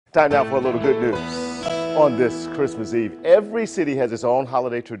Time now for a little good news. On this Christmas Eve, every city has its own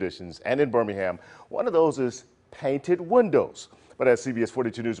holiday traditions, and in Birmingham, one of those is painted windows. But as CBS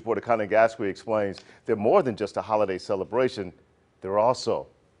 42 News reporter Colin Gasquet explains, they're more than just a holiday celebration, they're also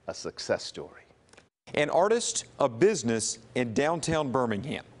a success story. An artist, a business in downtown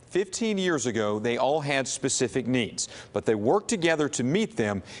Birmingham. 15 years ago, they all had specific needs, but they worked together to meet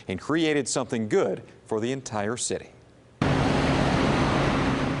them and created something good for the entire city.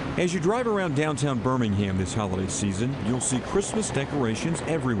 As you drive around downtown Birmingham this holiday season, you'll see Christmas decorations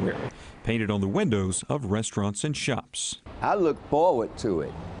everywhere, painted on the windows of restaurants and shops. I look forward to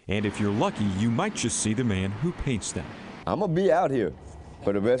it. And if you're lucky, you might just see the man who paints them. I'm going to be out here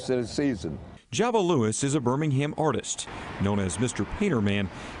for the rest of the season. Java Lewis is a Birmingham artist. Known as Mr. Painter Man,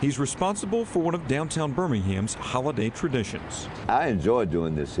 he's responsible for one of downtown Birmingham's holiday traditions. I enjoy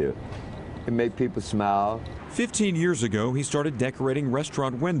doing this here. It makes people smile. 15 years ago, he started decorating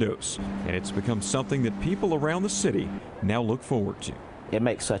restaurant windows, and it's become something that people around the city now look forward to. It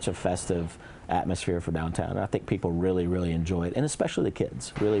makes such a festive atmosphere for downtown. I think people really enjoy it, and especially the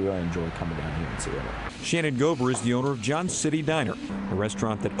kids really enjoy coming down here and seeing it. Shannon Gober is the owner of John City Diner, a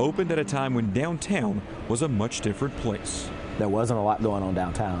restaurant that opened at a time when downtown was a much different place. There wasn't a lot going on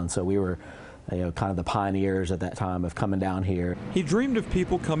downtown, so we were kind of the pioneers at that time of coming down here. He dreamed of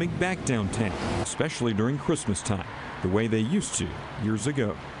people coming back downtown, especially during Christmas time, the way they used to years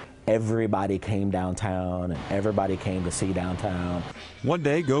ago. Everybody came downtown and everybody came to see downtown. One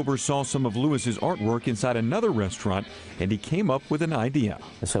day, Gober saw some of Lewis's artwork inside another restaurant, and he came up with an idea.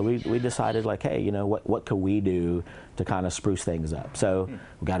 And so we decided, like, hey, what could we do to kind of spruce things up? So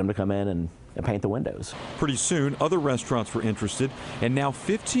we got him to come in and paint the windows. Pretty soon, other restaurants were interested, and now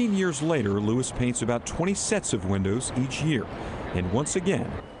 15 years later, Lewis paints about 20 sets of windows each year. And once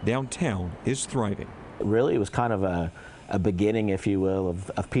again, downtown is thriving. Really, it was kind of a beginning, if you will,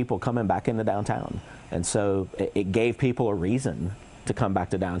 of people coming back into downtown. And so it gave people a reason to come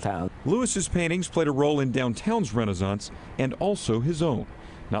back to downtown. Lewis's paintings played a role in downtown's renaissance and also his own.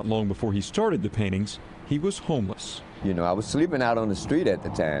 Not long before he started the paintings, he was homeless. I was sleeping out on the street at the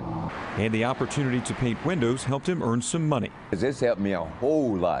time. And the opportunity to paint windows helped him earn some money. This helped me a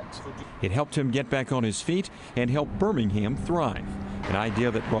whole lot. It helped him get back on his feet and help Birmingham thrive. An idea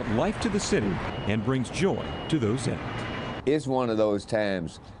that brought life to the city and brings joy to those in it. It's one of those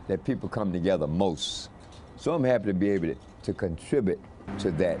times that people come together most. So I'm happy to be able to contribute to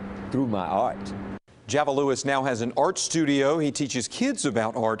that through my art. Java Lewis now has an art studio. He teaches kids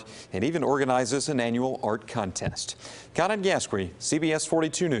about art and even organizes an annual art contest. Colin Gasquet, CBS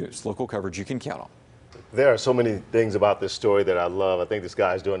 42 News, local coverage you can count on. There are so many things about this story that I love. I think this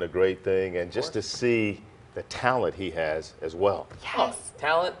guy's doing a great thing, and just to see the talent he has as well. Yes.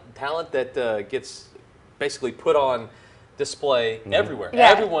 Talent that gets basically put on display everywhere. Yeah.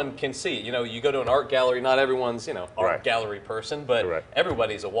 Everyone can see it. You go to an art gallery, not everyone's, art gallery person, but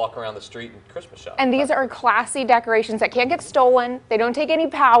everybody's a walk around the street and Christmas shop. And these are classy decorations that can't get stolen. They don't take any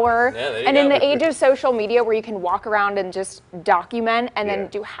power. Yeah, there you and go. in the age of social media where you can walk around and just document and then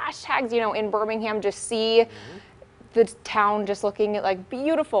do hashtags, in Birmingham, just see the town just looking like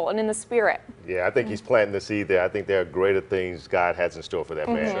beautiful and in the spirit. Yeah, I think he's planting the seed there. I think there are greater things God has in store for that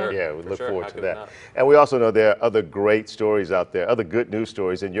man. Sure. Yeah, we look forward to How that. could we not? And we also know there are other great stories out there, other good news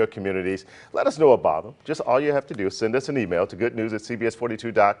stories in your communities. Let us know about them. Just all you have to do is send us an email to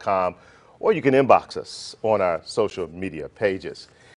goodnews@cbs42.com, or you can inbox us on our social media pages.